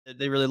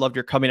They really loved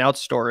your coming out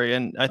story,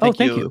 and I Oh, think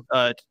thank you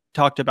you.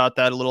 talked about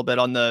that a little bit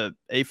on the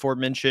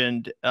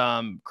aforementioned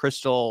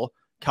Crystal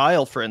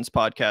Kyle Friends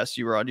podcast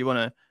you were on. Do you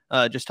want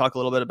to just talk a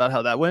little bit about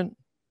how that went?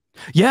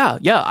 Yeah.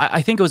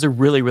 I think it was a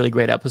really, really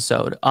great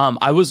episode.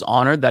 I was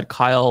honored that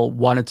Kyle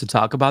wanted to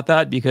talk about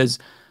that because,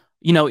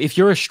 if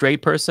you're a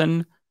straight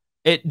person,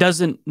 it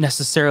doesn't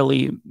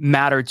necessarily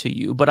matter to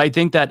you. But I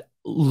think that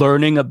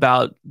learning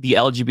about the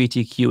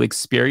LGBTQ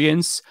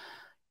experience,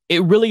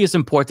 it really is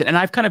important. And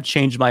I've kind of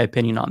changed my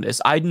opinion on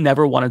this. I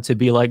never wanted to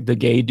be like the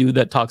gay dude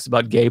that talks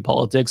about gay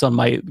politics on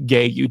my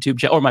gay YouTube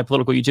channel or my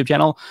political YouTube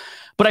channel.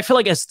 But I feel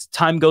like as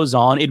time goes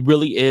on, it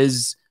really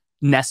is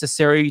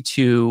necessary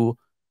to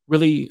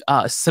really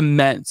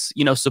cement,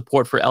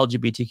 support for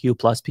LGBTQ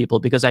plus people,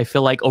 because I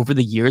feel like over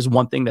the years,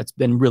 one thing that's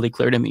been really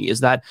clear to me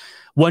is that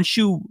once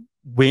you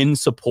win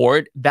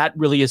support, that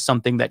really is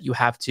something that you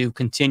have to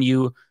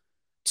continue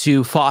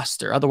to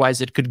foster.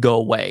 Otherwise, it could go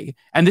away.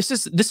 And this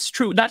is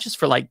true not just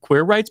for like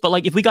queer rights, but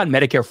like if we got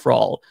Medicare for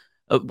all,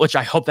 which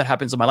I hope that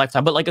happens in my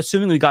lifetime, but like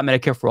assuming we got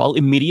Medicare for all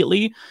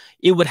immediately,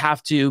 it would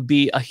have to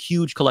be a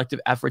huge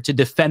collective effort to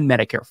defend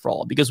Medicare for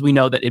all, because we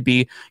know that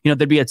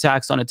there'd be a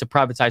tax on it to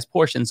privatize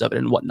portions of it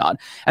and whatnot.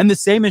 And the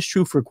same is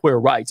true for queer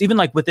rights. Even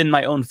like within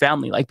my own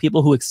family, like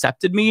people who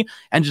accepted me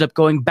ended up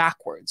going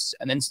backwards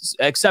and then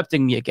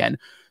accepting me again.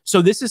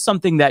 So this is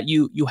something that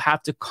you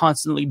have to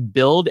constantly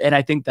build. And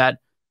I think that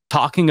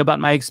talking about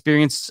my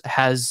experience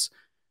has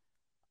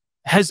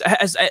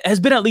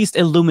been at least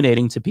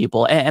illuminating to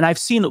people. And I've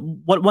seen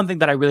one thing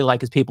that I really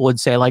like is people would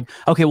say like,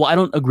 okay, well, I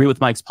don't agree with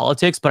Mike's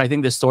politics, but I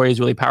think this story is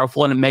really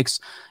powerful and it makes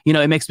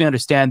me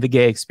understand the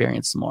gay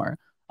experience more.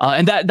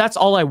 And that's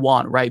all I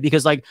want, right?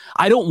 Because like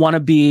I don't want to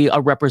be a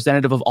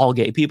representative of all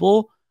gay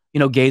people,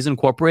 Gays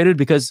Incorporated,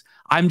 because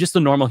I'm just a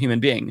normal human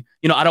being.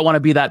 I don't want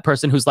to be that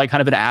person who's like kind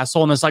of an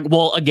asshole and it's like,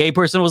 well, a gay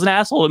person was an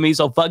asshole to me,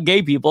 so fuck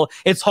gay people.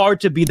 It's hard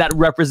to be that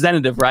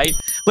representative, right?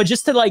 But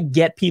just to like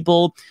get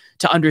people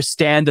to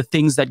understand the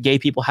things that gay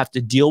people have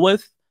to deal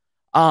with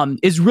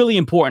is really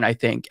important, I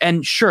think.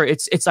 And sure,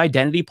 it's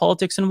identity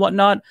politics and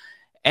whatnot.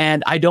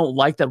 And I don't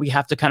like that we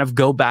have to kind of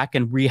go back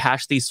and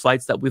rehash these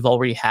fights that we've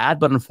already had.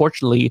 But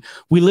unfortunately,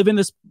 we live in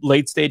this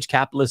late stage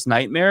capitalist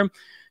nightmare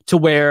to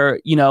where,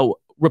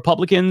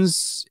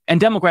 Republicans and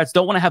Democrats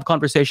don't want to have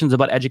conversations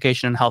about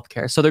education and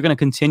healthcare. So they're going to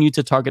continue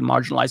to target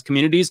marginalized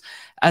communities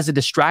as a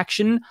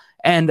distraction.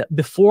 And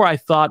before I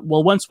thought,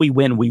 well, once we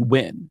win, we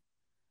win.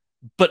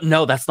 But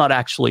no, that's not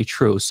actually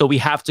true. So we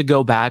have to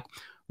go back,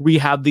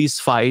 rehab these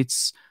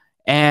fights,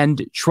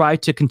 and try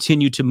to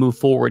continue to move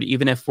forward,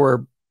 even if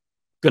we're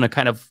going to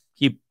kind of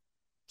keep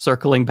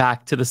circling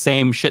back to the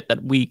same shit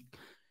that we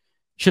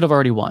should have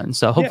already won.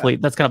 So hopefully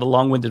that's kind of a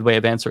long-winded way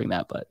of answering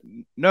that. But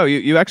no,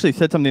 you actually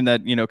said something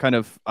that, kind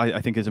of, I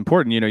think is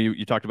important.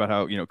 You talked about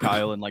how,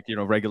 Kyle and like,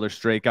 regular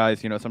straight guys,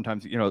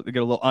 sometimes, they get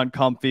a little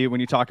uncomfy when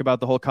you talk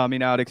about the whole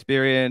coming out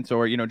experience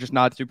or, just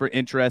not super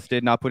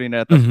interested, not putting it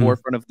at the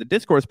forefront of the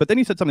discourse. But then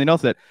you said something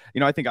else that,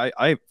 I think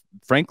I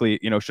frankly,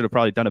 should have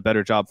probably done a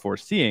better job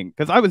foreseeing,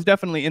 because I was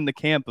definitely in the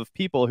camp of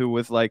people who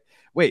was like,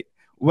 wait,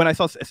 when I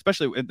saw,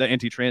 especially the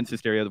anti-trans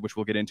hysteria, which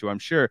we'll get into, I'm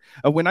sure,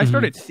 when I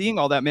started seeing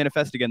all that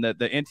manifest again,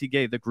 the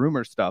anti-gay, the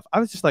groomer stuff, I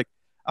was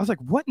like,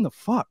 what in the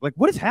fuck? Like,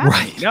 what is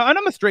happening? Right. Now, and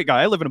I'm a straight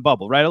guy. I live in a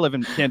bubble, right? I live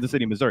in Kansas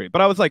City, Missouri.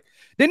 But I was like,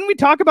 didn't we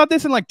talk about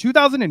this in like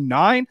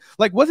 2009?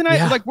 Like, wasn't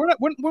I like, weren't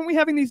we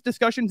having these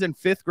discussions in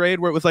 5th grade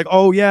where it was like,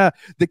 oh yeah,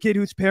 the kid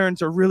whose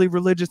parents are really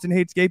religious and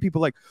hates gay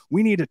people, like,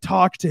 we need to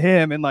talk to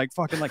him and like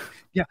fucking like,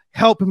 yeah,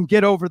 help him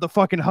get over the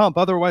fucking hump.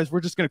 Otherwise, we're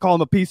just gonna call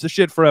him a piece of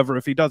shit forever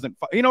if he doesn't.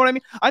 You know what I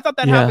mean? I thought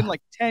that happened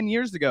like 10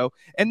 years ago,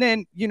 and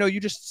then you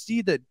just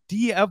see the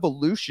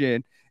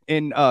de-evolution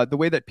in the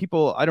way that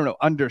people, I don't know,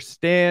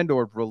 understand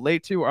or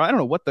relate to, or I don't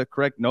know what the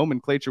correct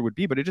nomenclature would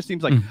be, but it just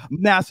seems like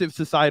massive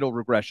societal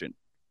regression.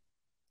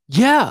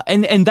 Yeah,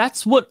 and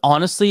that's what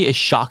honestly is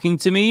shocking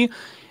to me.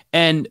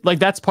 And like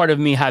that's part of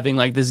me having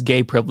like this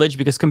gay privilege,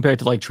 because compared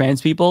to like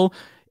trans people,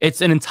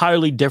 it's an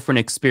entirely different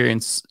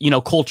experience,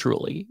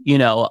 culturally,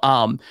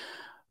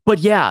 but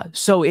yeah,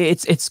 so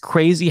it's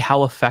crazy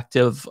how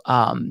effective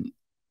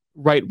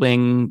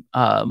right-wing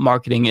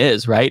marketing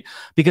is, right?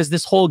 Because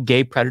this whole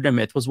gay predator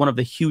myth was one of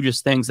the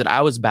hugest things that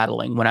I was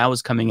battling when I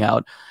was coming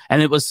out.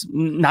 And it was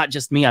not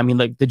just me. I mean,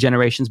 like the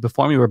generations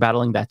before me were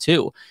battling that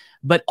too.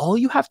 But all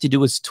you have to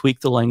do is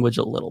tweak the language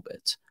a little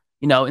bit.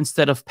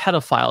 Instead of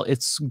pedophile,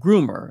 it's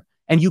groomer.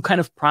 And you kind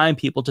of prime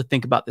people to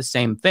think about the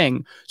same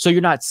thing. So you're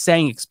not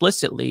saying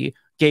explicitly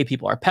gay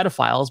people are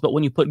pedophiles, but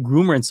when you put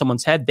groomer in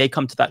someone's head, they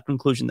come to that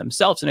conclusion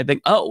themselves. And they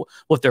think, oh,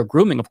 well, if they're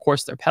grooming, of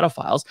course they're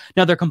pedophiles.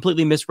 Now they're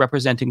completely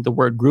misrepresenting the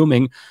word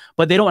grooming,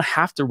 but they don't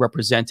have to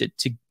represent it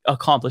to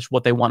accomplish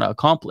what they want to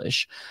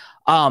accomplish.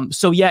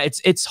 So yeah,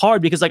 it's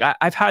hard because like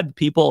I've had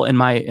people in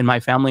my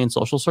family and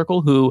social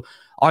circle who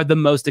are the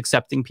most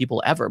accepting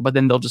people ever, but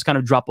then they'll just kind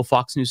of drop a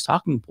Fox News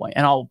talking point,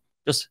 and I'll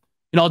just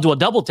I'll do a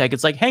double take.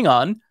 It's like, hang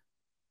on,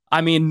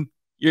 I mean,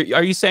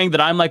 Are you saying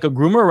that I'm like a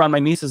groomer around my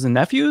nieces and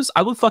nephews?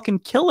 I would fucking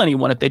kill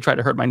anyone if they try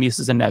to hurt my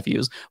nieces and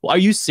nephews. Well, are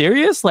you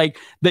serious? Like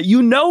that?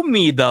 You know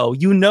me though.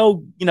 You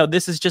know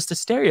this is just a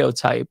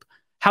stereotype.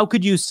 How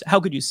could you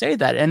say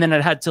that? And then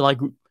I had to like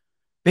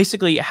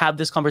basically have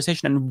this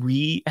conversation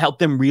and help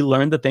them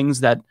relearn the things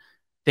that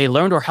they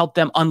learned, or help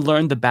them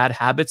unlearn the bad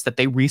habits that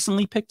they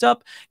recently picked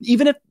up.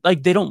 Even if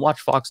like they don't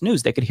watch Fox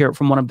News, they could hear it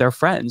from one of their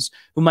friends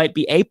who might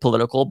be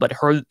apolitical, but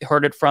heard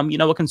it from,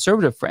 a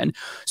conservative friend.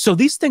 So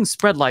these things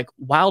spread like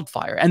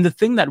wildfire. And the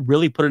thing that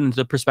really put it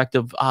into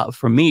perspective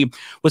for me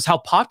was how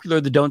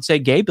popular the Don't Say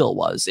Gay bill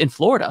was in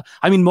Florida.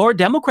 I mean, more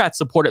Democrats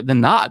support it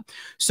than not.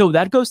 So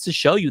that goes to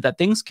show you that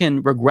things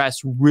can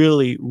regress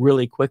really,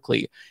 really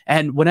quickly.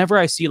 And whenever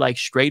I see like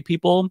straight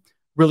people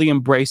really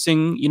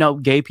embracing,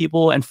 gay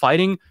people and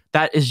fighting,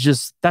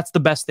 that's the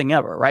best thing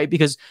ever, right?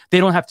 Because they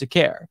don't have to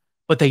care,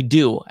 but they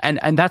do.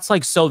 And that's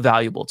like so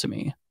valuable to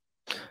me.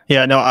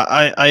 Yeah, no,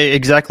 I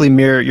exactly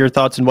mirror your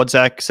thoughts and what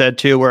Zach said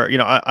too, where,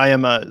 I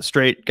am a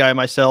straight guy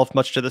myself,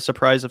 much to the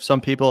surprise of some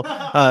people.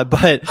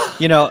 But,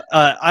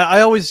 I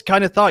always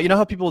kind of thought,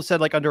 how people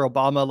said like under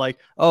Obama, like,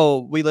 oh,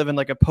 we live in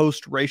like a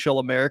post-racial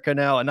America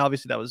now. And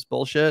obviously that was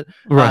bullshit.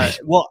 Right.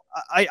 Well,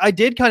 I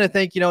did kind of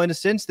think, in a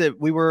sense that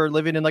we were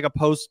living in like a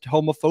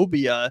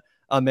post-homophobia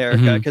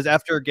America, because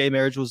after gay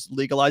marriage was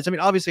legalized, I mean,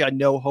 obviously I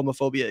know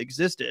homophobia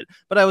existed,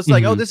 but I was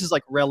like, oh, this is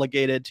like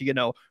relegated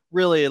to,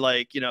 really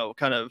like,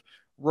 kind of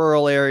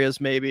rural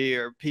areas maybe,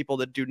 or people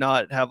that do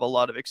not have a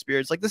lot of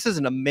experience. Like this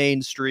isn't a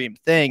mainstream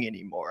thing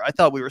anymore. I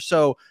thought we were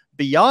so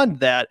beyond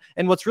that.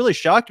 And what's really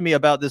shocked me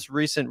about this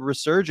recent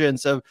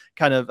resurgence of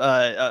kind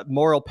of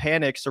moral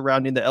panic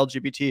surrounding the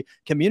LGBT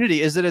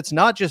community is that it's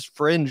not just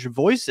fringe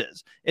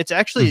voices. It's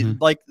actually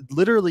like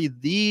literally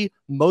the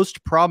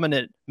most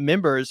prominent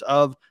members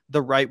of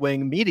the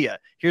right-wing media.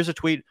 Here's a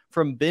tweet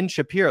from Ben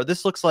Shapiro.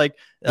 This looks like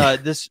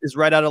this is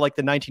right out of like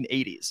the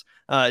 1980s.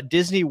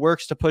 Disney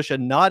works to push a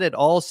not at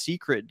all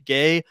secret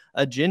gay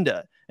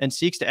agenda and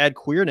seeks to add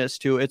queerness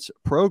to its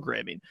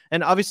programming.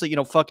 And obviously,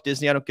 fuck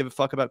Disney. I don't give a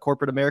fuck about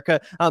corporate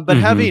America. But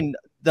having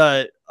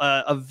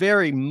a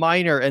very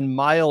minor and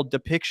mild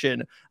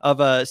depiction of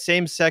a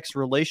same-sex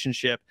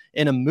relationship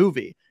in a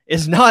movie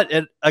is not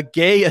a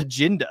gay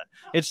agenda.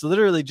 It's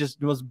literally just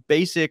the most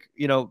basic,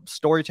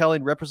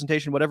 storytelling,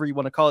 representation, whatever you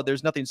want to call it.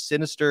 There's nothing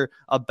sinister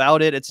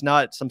about it. It's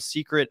not some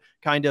secret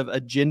kind of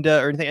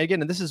agenda or anything. Again,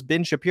 and this is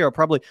Ben Shapiro,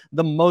 probably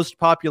the most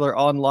popular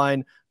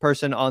online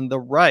person on the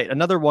right.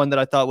 Another one that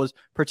I thought was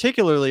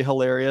particularly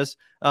hilarious.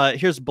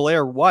 Here's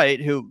Blair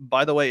White, who,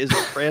 by the way, is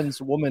a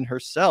trans woman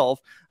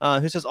herself,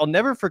 who says, I'll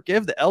never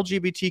forgive the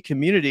LGBT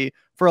community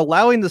for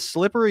allowing the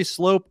slippery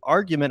slope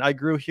argument I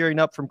grew hearing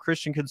up from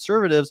Christian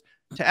conservatives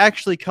to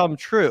actually come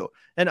true.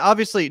 And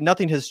obviously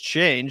nothing has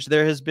changed.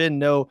 There has been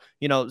no,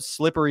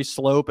 slippery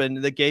slope, and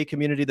the gay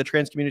community, the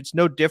trans community, it's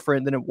no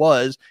different than it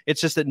was. It's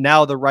just that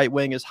now the right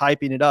wing is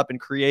hyping it up and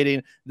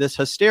creating this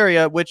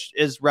hysteria, which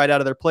is right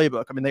out of their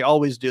playbook. I mean, they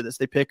always do this.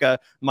 They pick a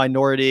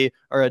minority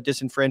or a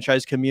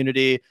disenfranchised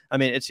community. I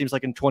mean, it seems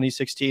like in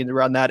 2016,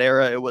 around that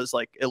era, it was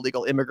like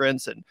illegal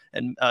immigrants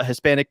and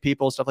Hispanic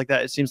people, stuff like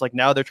that. It seems like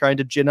now they're trying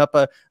to gin up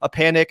a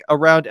panic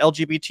around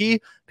LGBT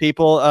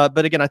people.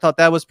 But again, I thought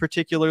that was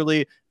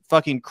particularly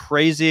fucking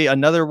crazy.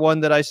 Another one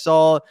that I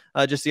saw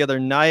just the other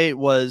night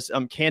was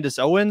Candace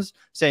Owens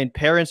saying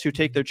parents who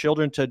take their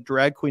children to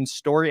drag queen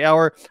story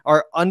hour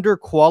are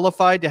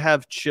underqualified to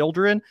have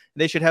children.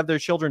 They should have their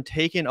children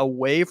taken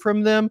away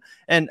from them.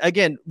 And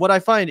again, what I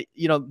find,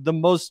 the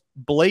most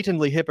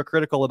blatantly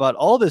hypocritical about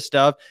all this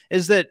stuff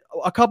is that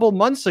a couple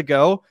months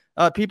ago,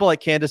 people like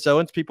Candace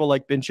Owens, people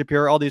like Ben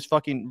Shapiro, all these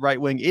fucking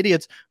right-wing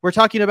idiots were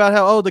talking about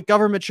how, oh, the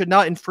government should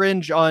not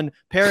infringe on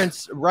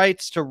parents'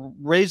 rights to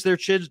raise their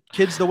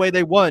kids the way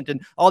they want,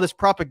 and all this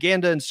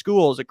propaganda in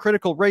schools, a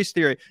critical race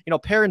theory.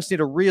 Parents need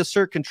to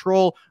reassert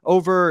control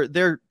over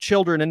their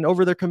children and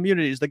over their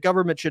communities. The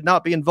government should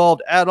not be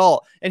involved at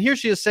all. And here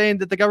she is saying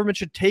that the government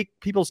should take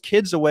people's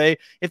kids away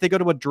if they go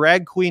to a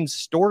drag queen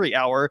story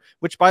hour,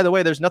 which, by the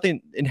way, there's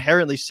nothing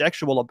inherently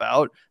sexual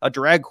about a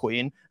drag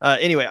queen.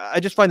 Anyway, I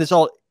just find this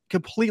all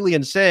completely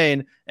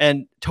insane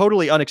and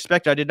totally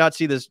unexpected. I did not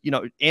see this,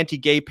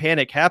 anti-gay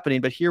panic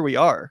happening, but here we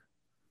are.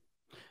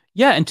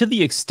 Yeah, and to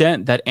the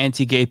extent that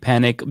anti-gay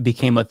panic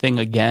became a thing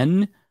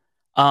again,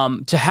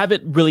 to have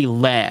it really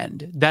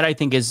land, that I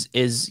think is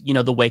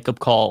the wake-up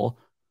call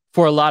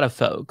for a lot of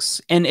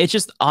folks. And it's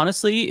just,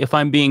 honestly, if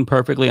I'm being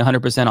perfectly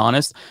 100%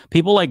 honest,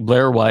 people like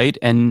Blair White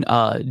and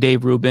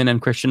Dave Rubin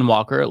and Christian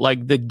Walker,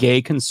 like the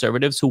gay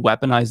conservatives who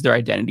weaponize their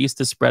identities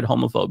to spread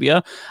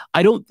homophobia,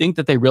 I don't think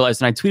that they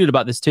realize, and I tweeted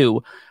about this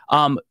too,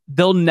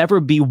 they'll never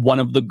be one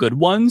of the good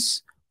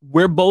ones.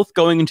 We're both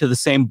going into the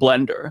same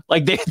blender.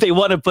 Like they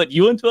want to put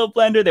you into a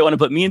blender. They want to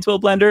put me into a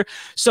blender.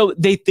 So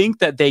they think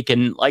that they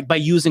can, like, by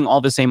using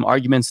all the same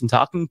arguments and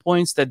talking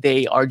points, that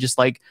they are just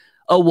like,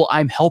 oh, well,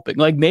 I'm helping.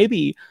 Like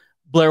maybe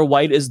Blair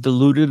White is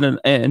deluded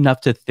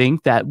enough to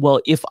think that, well,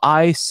 if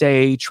I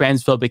say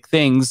transphobic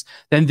things,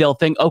 then they'll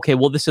think, okay,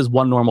 well, this is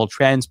one normal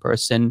trans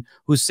person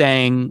who's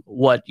saying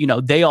what,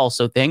 they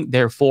also think.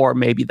 Therefore,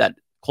 maybe that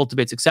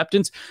cultivates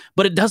acceptance,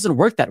 but it doesn't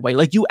work that way.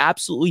 Like, you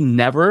absolutely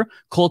never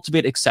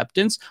cultivate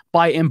acceptance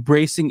by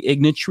embracing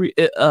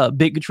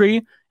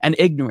bigotry and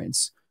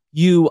ignorance.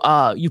 You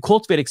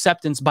cultivate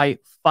acceptance by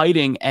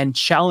fighting and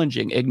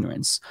challenging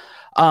ignorance.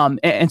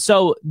 And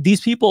so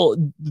these people,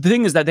 the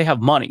thing is that they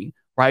have money,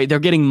 right? They're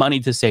getting money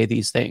to say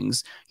these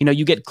things. You know,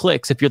 you get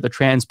clicks if you're the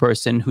trans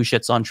person who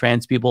shits on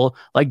trans people,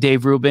 like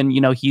Dave Rubin.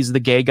 You know, he's the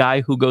gay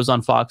guy who goes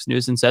on Fox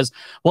News and says,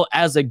 well,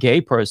 as a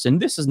gay person,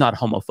 this is not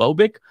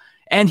homophobic.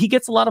 And he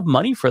gets a lot of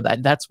money for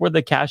that. That's where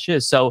the cash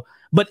is. So,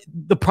 but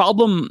the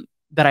problem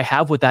that I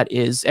have with that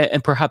is,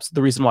 and perhaps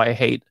the reason why I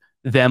hate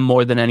them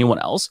more than anyone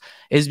else,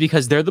 is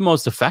because they're the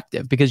most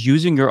effective, because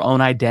using your own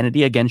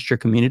identity against your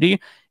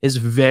community is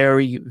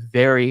very,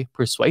 very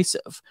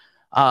persuasive.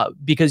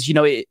 Because, you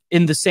know,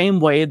 in the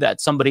same way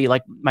that somebody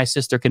like my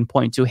sister can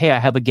point to, hey, I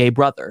have a gay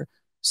brother,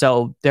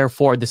 so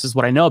therefore this is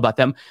what I know about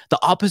them. The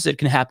opposite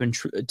can happen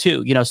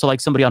too. You know, so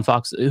like somebody on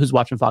Fox who's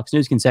watching Fox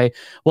News can say,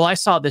 well, I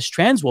saw this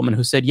trans woman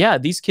who said, yeah,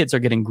 these kids are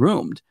getting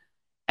groomed.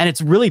 And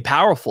it's really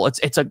powerful.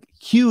 It's a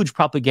huge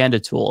propaganda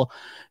tool.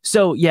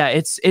 So yeah,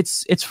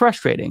 it's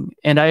frustrating.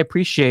 And I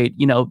appreciate,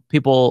 you know,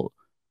 people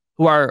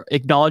who are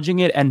acknowledging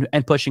it and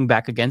pushing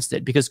back against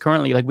it, because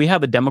currently, like, we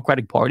have a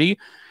Democratic Party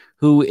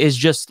who is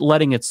just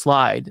letting it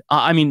slide.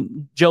 I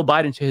mean, Joe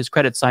Biden, to his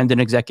credit, signed an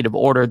executive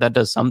order that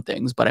does some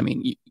things, but I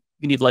mean, you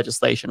need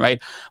legislation,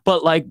 right?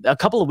 But like a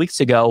couple of weeks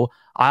ago,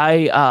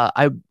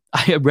 I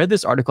read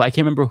this article. I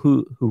can't remember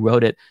who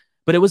wrote it,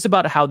 but it was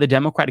about how the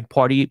Democratic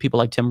Party, people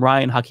like Tim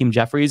Ryan, Hakeem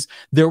Jeffries,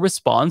 their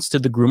response to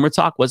the groomer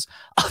talk was,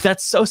 oh,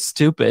 that's so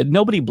stupid.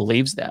 Nobody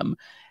believes them.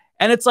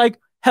 And it's like,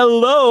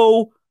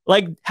 hello,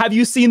 like, have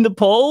you seen the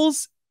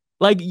polls?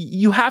 Like,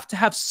 you have to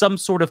have some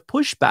sort of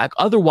pushback.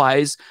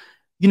 Otherwise,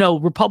 you know,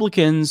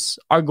 Republicans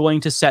are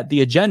going to set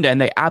the agenda, and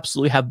they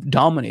absolutely have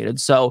dominated.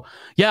 So,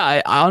 yeah,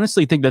 I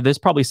honestly think that this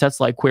probably sets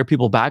like queer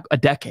people back a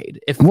decade,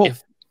 if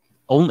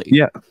only.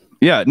 Yeah.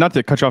 Yeah, not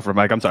to cut you off,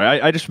 Mike. I'm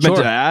sorry. I just meant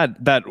to add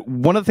that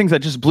one of the things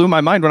that just blew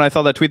my mind when I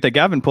saw that tweet that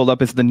Gavin pulled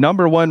up is the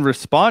 #1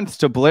 response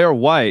to Blair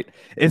White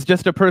is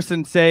just a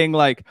person saying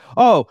like,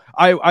 oh,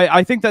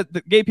 I think that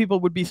the gay people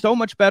would be so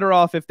much better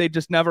off if they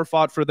just never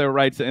fought for their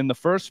rights in the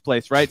first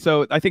place, right?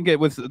 So I think it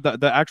was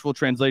the actual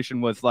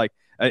translation was like,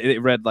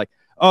 it read like,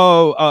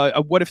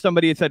 oh, what if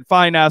somebody had said,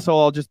 fine,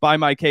 asshole, I'll just buy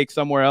my cake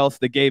somewhere else?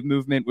 The gay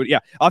movement would, yeah.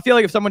 I feel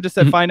like if someone just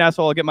said, fine,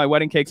 asshole, I'll get my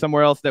wedding cake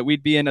somewhere else, that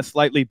we'd be in a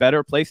slightly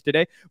better place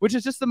today, which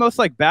is just the most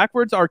like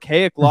backwards,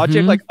 archaic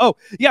logic. Like, oh,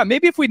 yeah,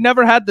 maybe if we'd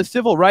never had the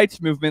civil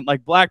rights movement,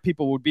 like black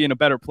people would be in a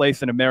better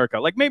place in America.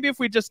 Like maybe if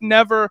we just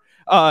never,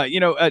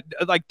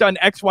 like done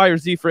X, Y, or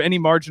Z for any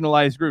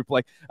marginalized group,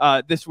 like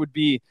this would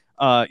be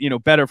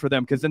better for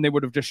them, because then they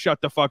would have just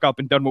shut the fuck up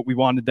and done what we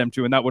wanted them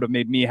to, and that would have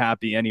made me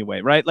happy anyway,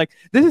 right? Like,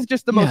 this is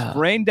just the most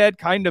brain dead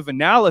kind of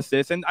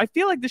analysis, and I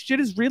feel like this shit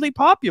is really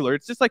popular.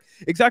 It's just like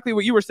exactly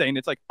what you were saying.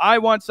 It's like, I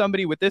want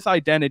somebody with this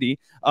identity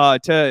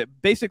to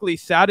basically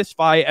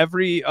satisfy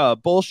every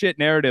bullshit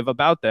narrative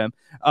about them,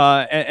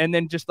 and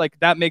then just like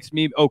that makes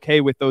me okay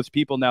with those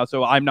people now,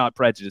 so I'm not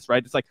prejudiced,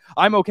 right? It's like,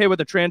 I'm okay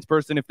with a trans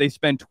person if they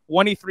spend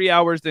 23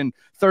 hours and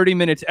 30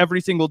 minutes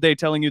every single day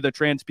telling you that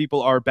trans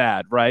people are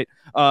bad, right?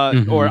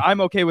 Or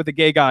I'm okay with a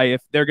gay guy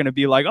if they're going to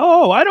be like,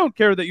 oh, I don't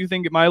care that you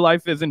think my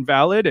life is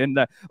invalid. And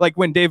like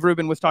when Dave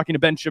Rubin was talking to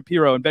Ben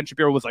Shapiro, and Ben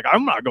Shapiro was like,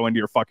 I'm not going to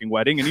your fucking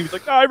wedding. And he was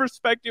like, no, I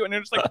respect you. And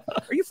it's like,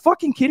 are you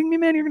fucking kidding me,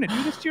 man? You're going to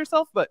do this to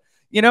yourself? But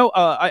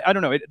I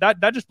don't know.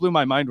 That just blew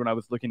my mind when I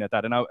was looking at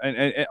that. And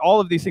all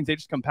of these things, they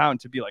just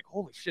compound to be like,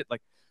 holy shit,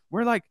 like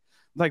we're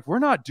we're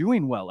not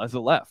doing well as a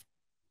left.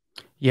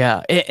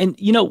 Yeah. And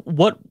you know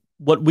what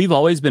we've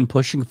always been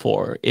pushing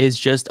for is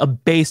just a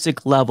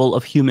basic level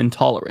of human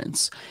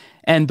tolerance.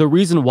 And the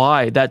reason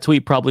why that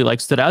tweet probably like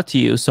stood out to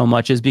you so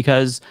much is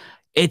because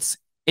it's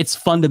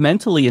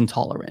fundamentally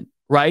intolerant,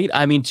 right?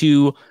 I mean,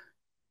 to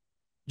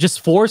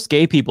just force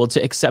gay people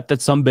to accept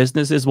that some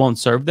businesses won't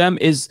serve them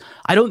is,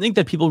 I don't think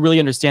that people really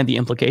understand the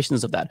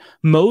implications of that.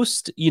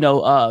 Most,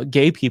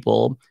 gay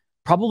people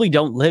probably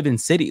don't live in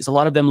cities. A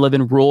lot of them live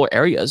in rural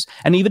areas.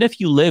 And even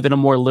if you live in a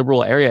more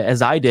liberal area,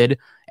 as I did,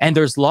 and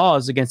there's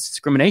laws against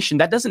discrimination,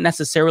 that doesn't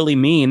necessarily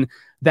mean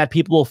that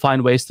people will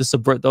find ways to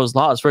subvert those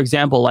laws. For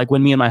example, like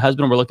when me and my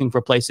husband were looking for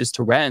places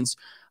to rent,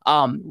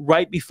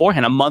 right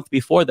beforehand, a month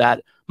before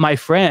that, my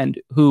friend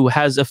who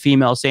has a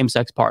female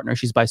same-sex partner,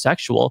 she's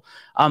bisexual,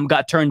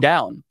 got turned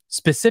down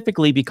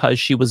specifically because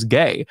she was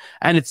gay.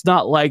 And it's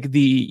not like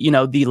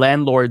the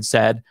landlord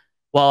said,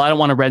 well, I don't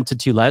want to rent to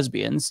two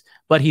lesbians,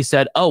 but he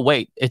said, oh,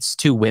 wait, it's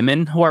two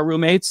women who are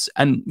roommates.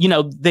 And,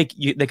 they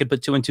could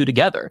put two and two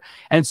together.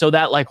 And so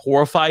that like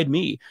horrified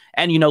me.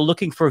 And,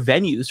 looking for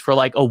venues for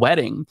like a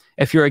wedding,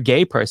 if you're a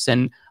gay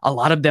person, a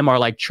lot of them are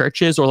like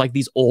churches or like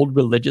these old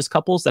religious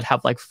couples that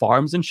have like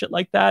farms and shit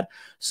like that.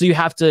 So you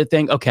have to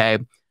think, okay,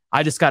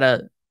 I just got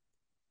to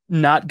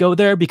not go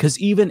there, because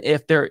even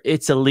if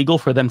it's illegal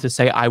for them to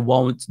say, I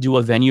won't do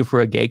a venue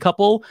for a gay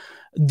couple,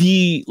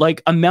 the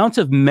like amount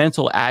of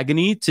mental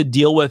agony to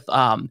deal with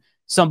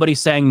somebody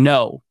saying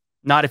no,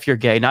 not if you're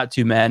gay, not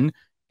two men,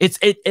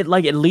 it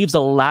like it leaves a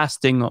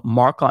lasting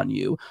mark on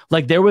you.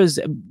 Like there was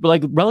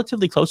like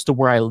relatively close to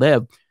where I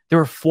live, there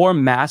were 4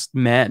 masked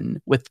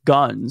men with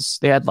guns.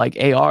 They had like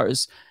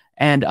ARs,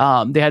 and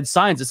they had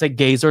signs that said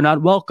gays are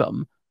not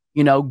welcome.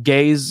 You know,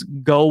 gays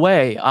go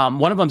away.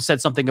 One of them said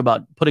something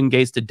about putting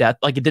gays to death.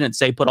 Like it didn't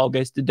say put all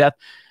gays to death,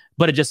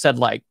 but it just said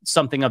like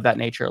something of that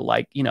nature,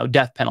 like, you know,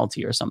 death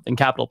penalty or something,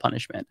 capital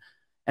punishment.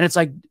 And it's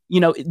like, you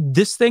know,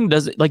 this thing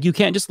doesn't, like, you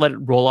can't just let it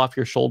roll off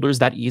your shoulders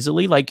that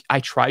easily. Like I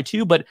try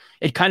to, but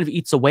it kind of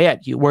eats away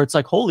at you, where it's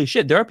like, holy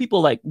shit, there are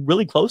people like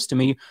really close to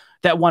me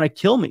that want to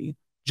kill me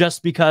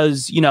just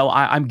because, you know,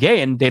 I'm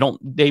gay, and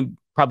they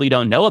probably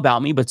don't know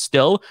about me, but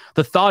still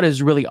the thought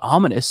is really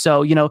ominous.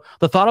 So, you know,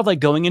 the thought of like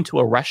going into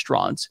a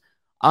restaurant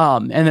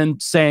and then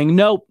saying,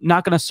 nope,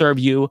 not going to serve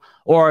you,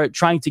 or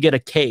trying to get a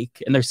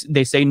cake and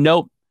they say,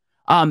 nope.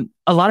 A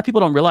lot of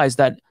people don't realize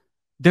that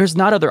there's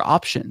not other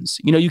options.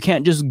 You know, you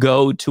can't just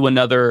go to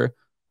another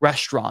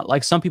restaurant.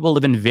 Like some people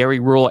live in very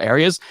rural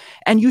areas,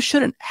 and you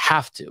shouldn't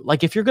have to.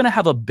 Like if you're going to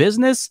have a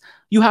business,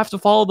 you have to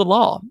follow the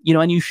law, you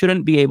know, and you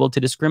shouldn't be able to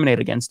discriminate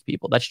against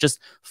people. That's just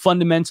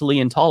fundamentally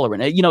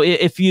intolerant. You know,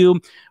 if you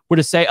were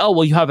to say, oh,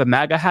 well, you have a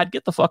MAGA hat,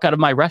 get the fuck out of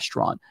my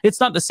restaurant. It's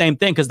not the same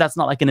thing, because that's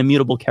not like an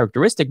immutable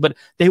characteristic, but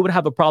they would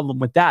have a problem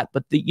with that.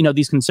 But you know,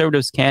 these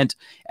conservatives can't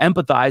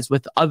empathize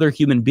with other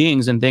human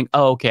beings and think,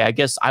 oh, okay, I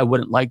guess I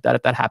wouldn't like that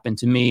if that happened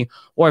to me,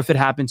 or if it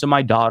happened to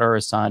my daughter or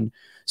son.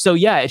 So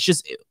yeah, it's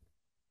just,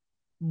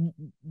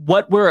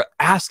 what we're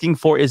asking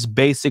for is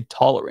basic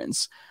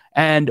tolerance.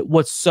 And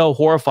what's so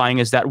horrifying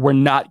is that we're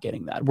not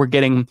getting that. We're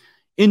getting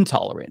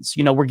intolerance.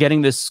 You know, we're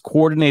getting this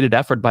coordinated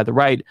effort by the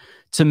right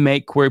to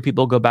make queer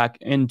people go back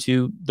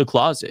into the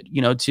closet, you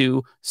know,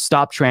 to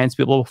stop trans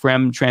people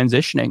from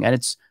transitioning. And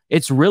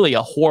it's really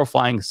a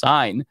horrifying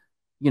sign,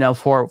 you know,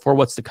 for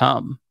what's to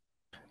come.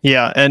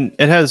 Yeah, and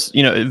it has,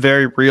 you know,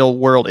 very real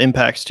world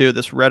impacts too,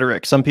 this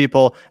rhetoric. Some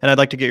people, and I'd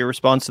like to get your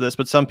response to this,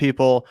 but some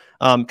people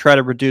try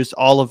to reduce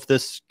all of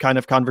this kind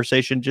of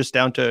conversation just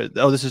down to,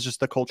 oh, this is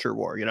just the culture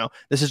war, you know,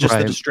 this is just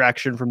the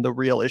distraction from the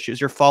real issues.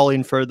 You're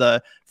falling for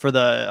the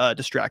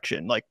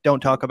distraction. Like,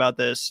 don't talk about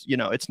this, you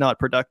know, it's not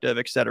productive,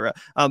 etc.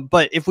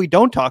 But if we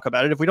don't talk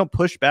about it, if we don't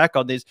push back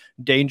on these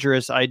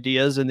dangerous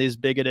ideas and these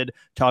bigoted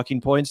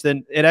talking points,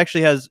 then it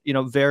actually has, you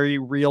know, very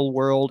real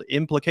world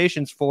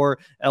implications for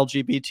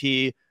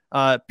LGBT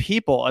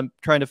people. I'm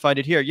trying to find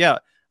it here. Yeah.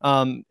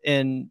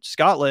 In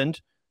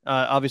Scotland,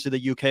 obviously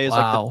the UK is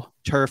like the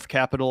turf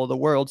capital of the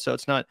world, so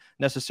it's not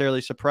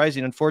necessarily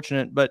surprising,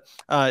 unfortunate, but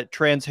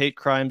trans hate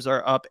crimes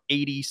are up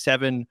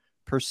 87%.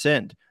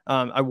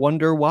 I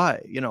wonder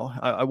why, you know,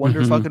 I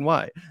wonder fucking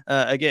why.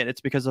 Again,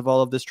 it's because of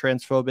all of this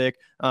transphobic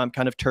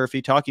kind of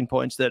turfy talking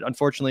points that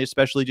unfortunately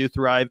especially do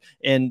thrive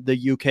in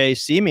the UK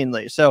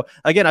seemingly. So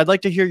again, I'd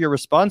like to hear your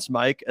response,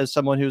 Mike, as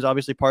someone who's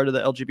obviously part of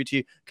the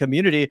LGBT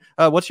community.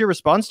 What's your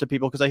response to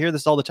people? Because I hear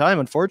this all the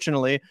time,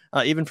 unfortunately,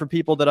 even from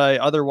people that I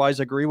otherwise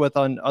agree with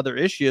on other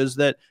issues,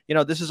 that, you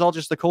know, this is all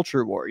just the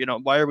culture war. You know,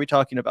 why are we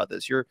talking about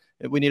this?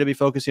 We need to be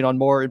focusing on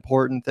more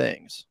important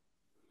things.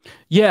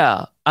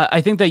 Yeah,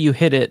 I think that you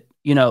hit it.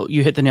 You know,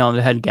 you hit the nail on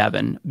the head,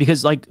 Gavin,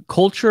 because like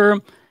culture,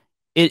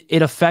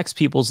 it affects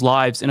people's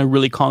lives in a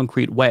really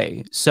concrete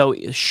way. So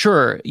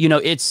sure, you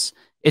know, it's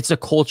a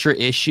culture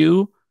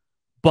issue,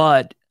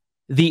 but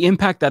the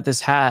impact that this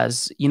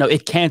has, you know,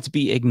 it can't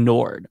be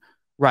ignored,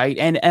 right?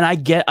 And I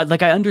get,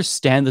 like, I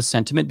understand the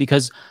sentiment,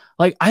 because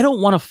like I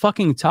don't want to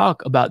fucking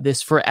talk about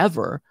this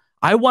forever.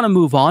 I want to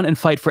move on and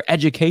fight for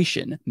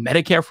education,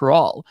 Medicare for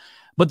all.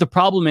 But the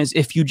problem is,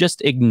 if you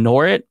just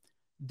ignore it,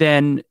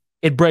 then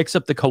it breaks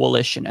up the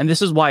coalition. And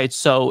this is why it's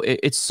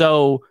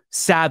so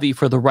savvy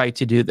for the right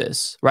to do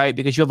this, right?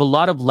 Because you have a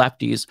lot of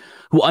lefties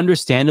who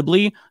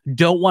understandably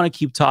don't want to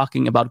keep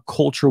talking about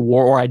culture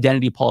war or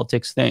identity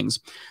politics things.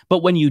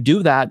 But when you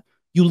do that,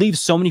 you leave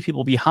so many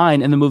people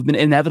behind, and the movement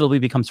inevitably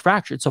becomes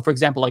fractured. So for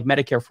example, like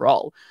Medicare for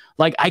all,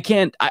 like I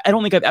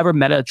don't think I've ever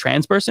met a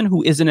trans person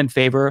who isn't in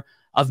favor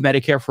of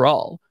Medicare for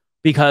all.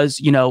 Because,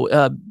 you know,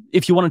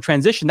 if you want to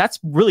transition, that's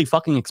really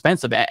fucking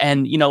expensive.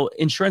 And, you know,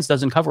 insurance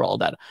doesn't cover all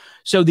that.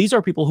 So these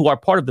are people who are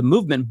part of the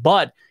movement.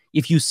 But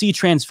if you see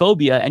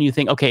transphobia and you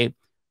think, okay,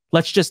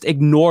 let's just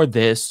ignore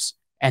this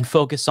and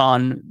focus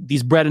on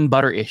these bread and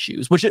butter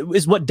issues, which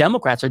is what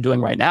Democrats are doing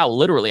right now,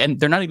 literally. And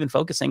they're not even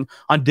focusing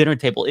on dinner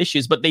table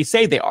issues, but they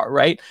say they are,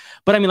 right?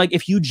 But I mean, like,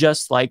 if you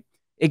just like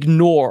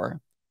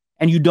ignore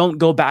and you don't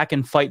go back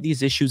and fight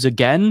these issues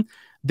again,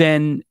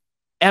 then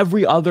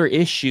every other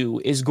issue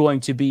is going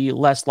to be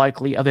less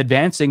likely of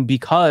advancing,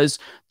 because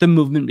the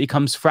movement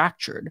becomes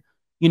fractured.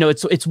 You know,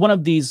 it's one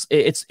of these,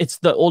 it's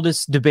the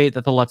oldest debate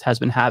that the left has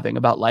been having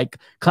about like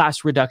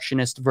class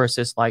reductionist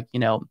versus like, you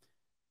know,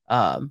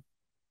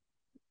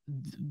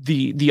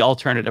 the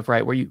alternative,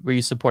 right? Where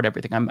you support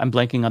everything. I'm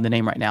blanking on the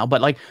name right now, but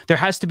like there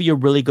has to be a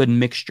really good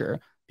mixture,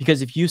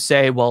 because if you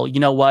say, well, you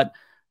know what,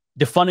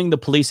 defunding the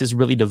police is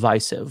really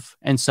divisive,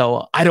 and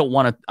so I don't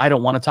want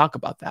to talk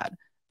about that,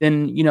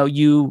 then, you know,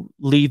 you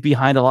leave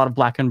behind a lot of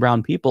black and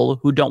brown people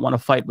who don't want to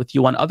fight with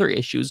you on other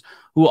issues,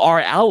 who are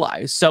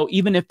allies. So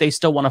even if they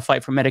still want to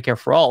fight for Medicare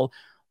for all,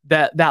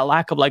 that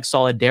lack of like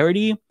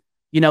solidarity,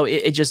 you know,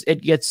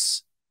 it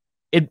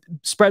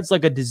spreads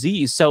like a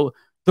disease. So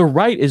the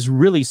right is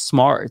really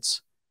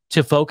smart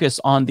to focus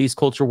on these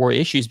culture war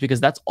issues because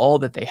that's all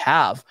that they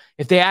have.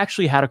 If they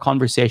actually had a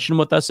conversation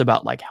with us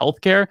about like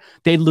healthcare,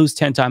 they'd lose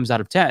 10 times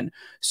out of 10.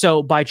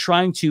 So by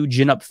trying to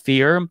gin up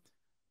fear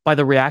by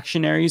the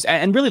reactionaries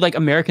and really like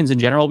Americans in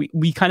general,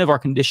 we kind of are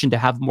conditioned to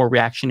have more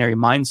reactionary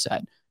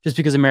mindset just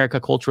because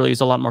America culturally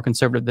is a lot more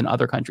conservative than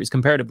other countries,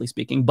 comparatively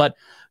speaking. But,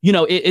 you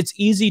know, it's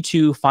easy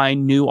to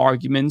find new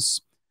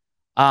arguments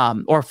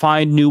or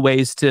find new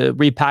ways to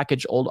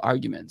repackage old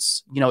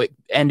arguments, you know,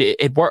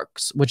 it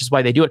works, which is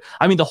why they do it.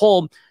 I mean, the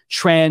whole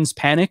trans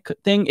panic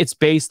thing, it's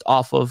based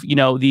off of, you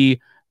know, the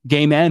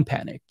gay man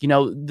panic, you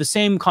know, the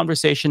same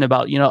conversation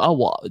about, you know, oh,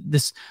 well,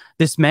 this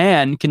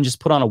man can just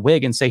put on a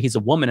wig and say he's a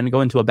woman and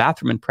go into a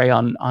bathroom and prey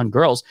on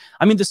girls.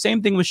 I mean, the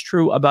same thing was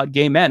true about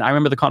gay men. I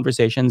remember the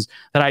conversations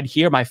that I'd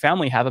hear my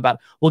family have about,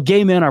 well,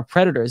 gay men are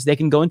predators. They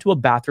can go into a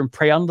bathroom,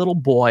 prey on little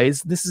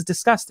boys. This is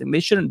disgusting. They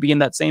shouldn't be in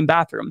that same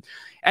bathroom.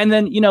 And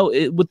then, you know,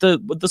 with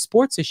the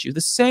sports issue, the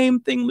same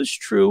thing was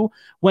true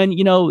when,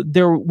 you know,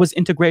 there was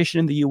integration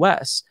in the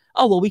US.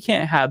 Oh, well, we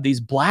can't have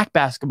these black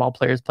basketball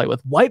players play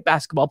with white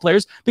basketball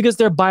players because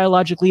they're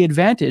biologically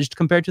advantaged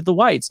compared to the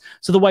whites.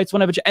 So the whites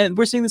won't have and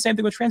we're seeing the same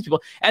thing with trans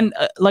people. And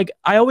like,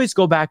 I always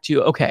go back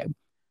to, okay,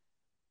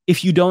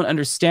 if you don't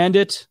understand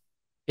it,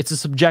 it's a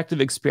subjective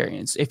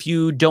experience. If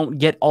you don't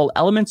get all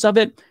elements of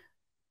it,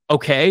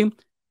 okay,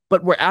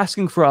 but we're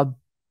asking for a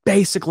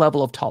basic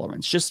level of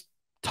tolerance, just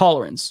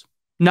tolerance,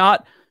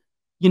 not,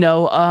 you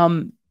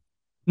know,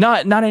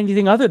 not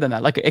anything other than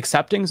that. Like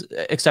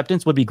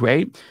acceptance would be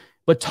great.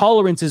 But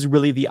tolerance is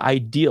really the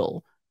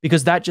ideal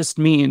because that just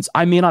means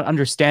I may not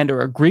understand or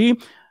agree,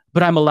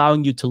 but I'm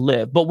allowing you to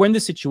live. But we're in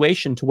this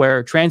situation to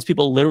where trans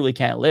people literally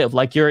can't live.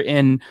 Like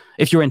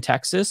if you're in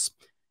Texas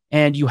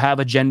and you have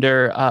a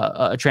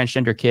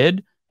transgender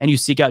kid and you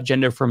seek out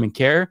gender affirming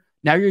care,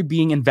 now you're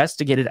being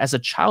investigated as a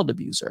child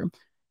abuser.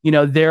 You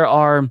know, there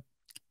are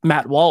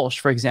Matt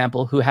Walsh, for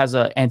example, who has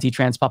an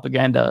anti-trans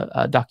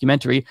propaganda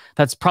documentary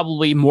that's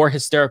probably more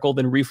hysterical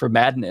than Reefer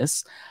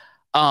Madness.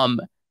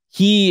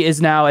 He is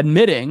now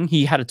admitting,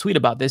 he had a tweet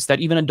about this, that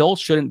even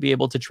adults shouldn't be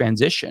able to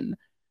transition.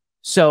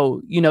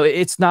 So, you know,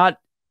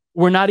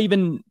 we're not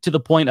even to the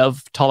point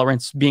of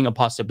tolerance being a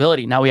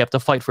possibility. Now we have to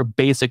fight for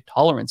basic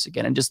tolerance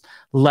again and just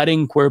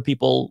letting queer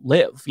people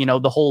live, you know,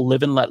 the whole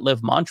live and let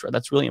live mantra.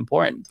 That's really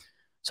important.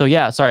 So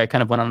yeah, sorry, I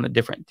kind of went on a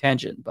different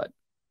tangent, but.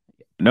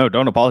 No,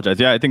 don't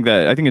apologize. Yeah, I think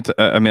it's,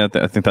 I mean,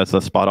 I think that's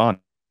spot on.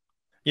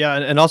 Yeah,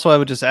 and also I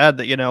would just add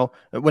that, you know,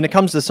 when it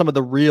comes to some of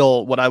the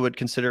real, what I would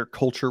consider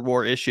culture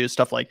war issues,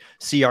 stuff like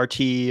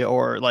CRT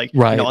or like,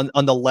 right. You know,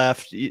 on the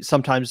left,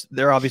 sometimes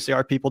there obviously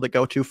are people that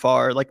go too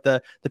far, like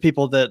the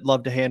people that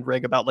love to hand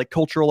wring about like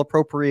cultural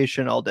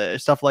appropriation all day,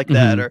 stuff like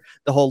that, or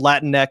the whole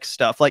Latinx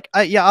stuff. Like,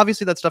 yeah,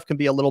 obviously that stuff can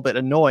be a little bit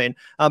annoying,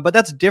 but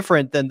that's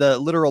different than the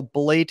literal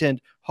blatant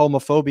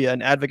homophobia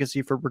and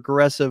advocacy for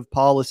regressive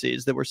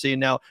policies that we're seeing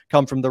now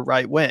come from the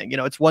right wing. You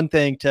know, it's one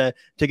thing to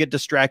get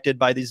distracted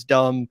by these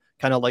dumb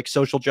kind of like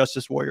social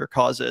justice warrior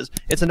causes.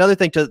 It's another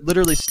thing to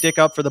literally stick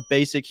up for the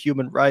basic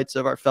human rights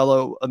of our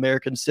fellow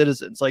American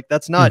citizens. Like,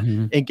 that's not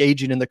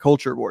engaging in the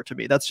culture war to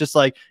me. That's just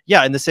like,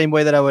 yeah, in the same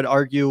way that I would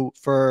argue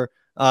for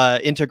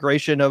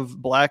integration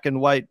of black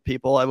and white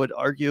people, I would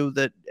argue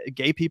that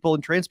gay people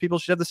and trans people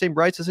should have the same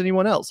rights as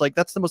anyone else. Like,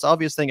 that's the most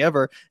obvious thing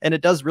ever. And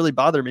it does really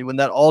bother me when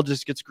that all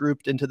just gets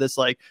grouped into this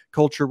like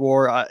culture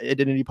war,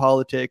 identity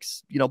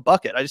politics, you know,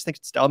 bucket. I just think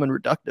it's dumb and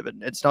reductive,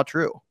 and it's not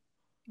true.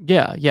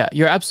 Yeah,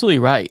 you're absolutely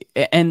right.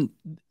 And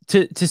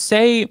to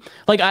say,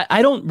 like,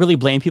 I don't really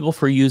blame people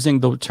for using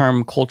the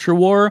term culture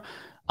war.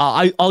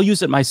 I'll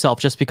use it myself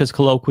just because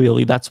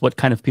colloquially that's what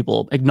kind of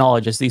people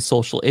acknowledge as these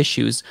social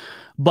issues.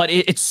 But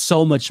it's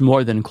so much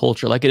more than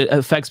culture. Like, it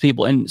affects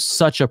people in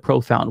such a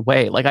profound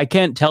way. Like, I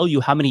can't tell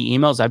you how many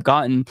emails I've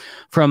gotten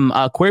from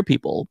queer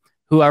people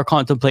who are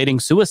contemplating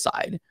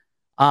suicide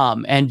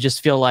and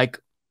just feel like,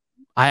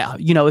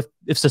 you know,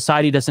 if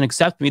society doesn't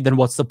accept me, then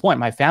what's the point?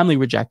 My family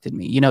rejected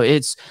me. You know,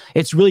 it's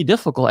really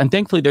difficult. And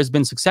thankfully, there's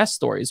been success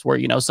stories where,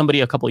 you know,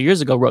 somebody a couple of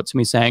years ago wrote to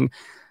me saying,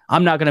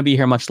 I'm not going to be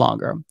here much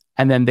longer.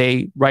 And then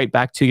they write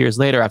back 2 years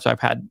later after I've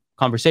had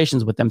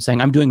conversations with them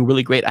saying, I'm doing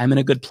really great. I'm in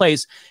a good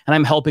place and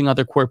I'm helping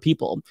other queer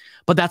people.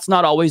 But that's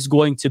not always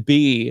going to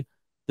be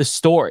the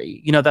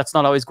story. You know, that's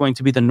not always going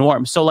to be the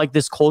norm. So like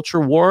this culture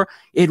war,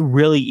 it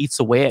really eats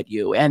away at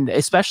you. And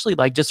especially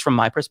like just from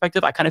my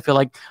perspective, I kind of feel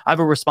like I have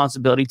a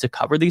responsibility to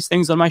cover these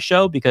things on my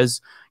show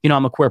because, you know,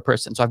 I'm a queer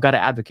person. So I've got to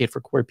advocate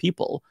for queer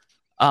people.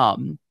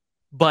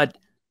 But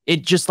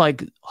it just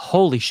like,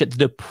 holy shit, the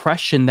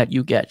depression that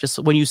you get just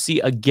when you see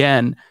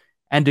again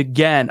and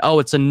again, oh,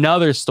 it's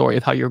another story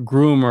of how you're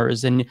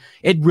groomers, and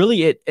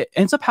it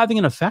ends up having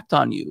an effect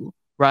on you,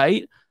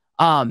 right?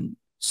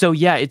 So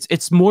yeah,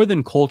 it's more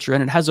than culture,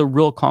 and it has a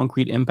real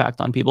concrete impact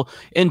on people,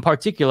 in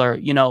particular,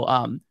 you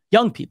know,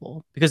 young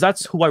people, because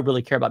that's who I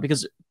really care about.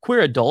 Because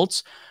queer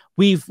adults,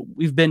 we've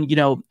been, you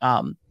know,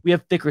 we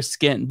have thicker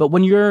skin, but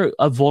when you're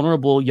a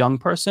vulnerable young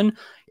person,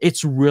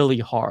 it's really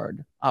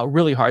hard.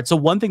 really hard. So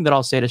one thing that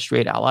I'll say to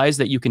straight allies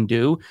that you can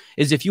do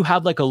is if you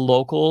have like a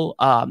local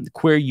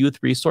queer youth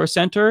resource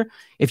center,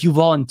 if you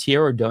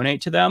volunteer or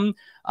donate to them,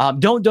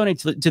 don't donate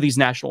to these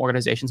national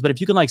organizations, but if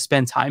you can like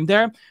spend time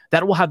there,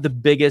 that will have the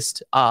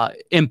biggest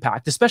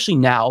impact, especially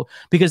now,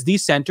 because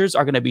these centers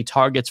are going to be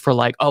targets for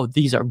like, oh,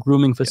 these are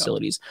grooming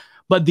facilities. Yeah.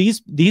 But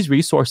these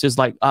resources,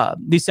 like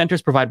these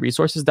centers provide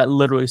resources that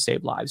literally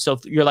save lives. So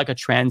if you're like a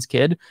trans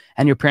kid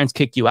and your parents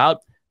kick you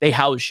out, they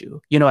house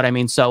you. You know what I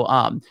mean? So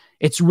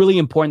it's really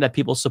important that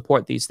people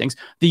support these things.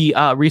 The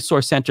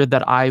resource center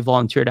that I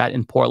volunteered at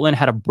in Portland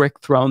had a brick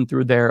thrown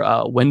through their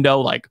window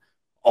like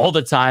all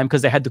the time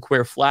because they had the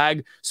queer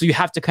flag. So you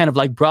have to kind of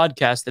like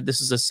broadcast that this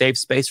is a safe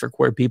space for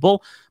queer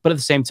people. But at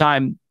the same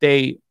time,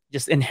 they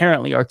just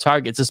inherently are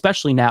targets,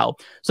 especially now.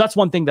 So that's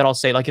one thing that I'll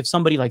say. Like if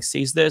somebody like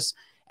sees this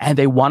and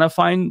they want to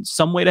find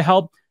some way to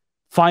help,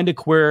 find a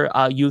queer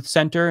youth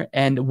center,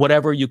 and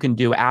whatever you can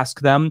do, ask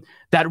them.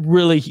 That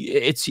really,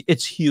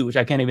 it's huge.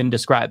 I can't even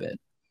describe it.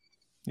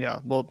 Yeah,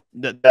 well,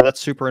 that's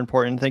super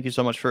important. Thank you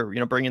so much for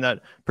bringing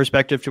that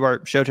perspective to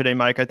our show today,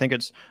 Mike. I think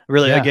it's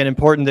really again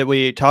important that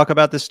we talk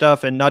about this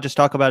stuff and not just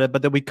talk about it,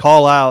 but that we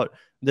call out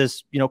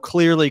this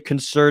clearly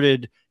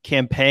concerted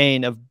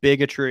campaign of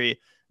bigotry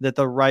that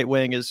the right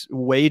wing is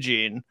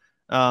waging.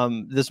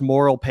 This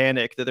moral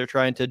panic that they're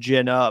trying to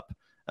gin up.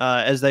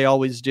 As they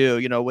always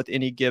do, with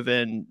any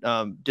given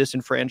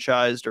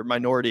disenfranchised or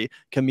minority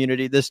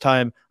community. This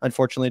time,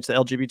 unfortunately, it's the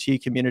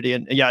LGBT community.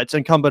 And yeah, it's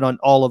incumbent on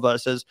all of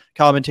us as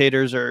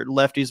commentators or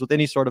lefties with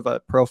any sort of a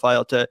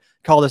profile to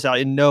call this out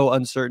in no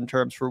uncertain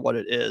terms for what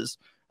it is.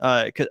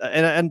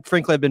 And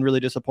frankly, I've been really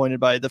disappointed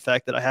by the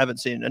fact that I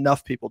haven't seen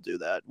enough people do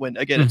that when,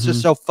 again, it's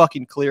just so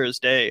fucking clear as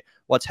day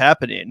what's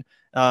happening.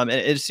 And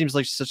it seems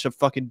like such a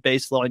fucking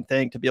baseline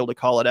thing to be able to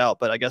call it out,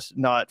 but I guess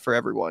not for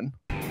everyone.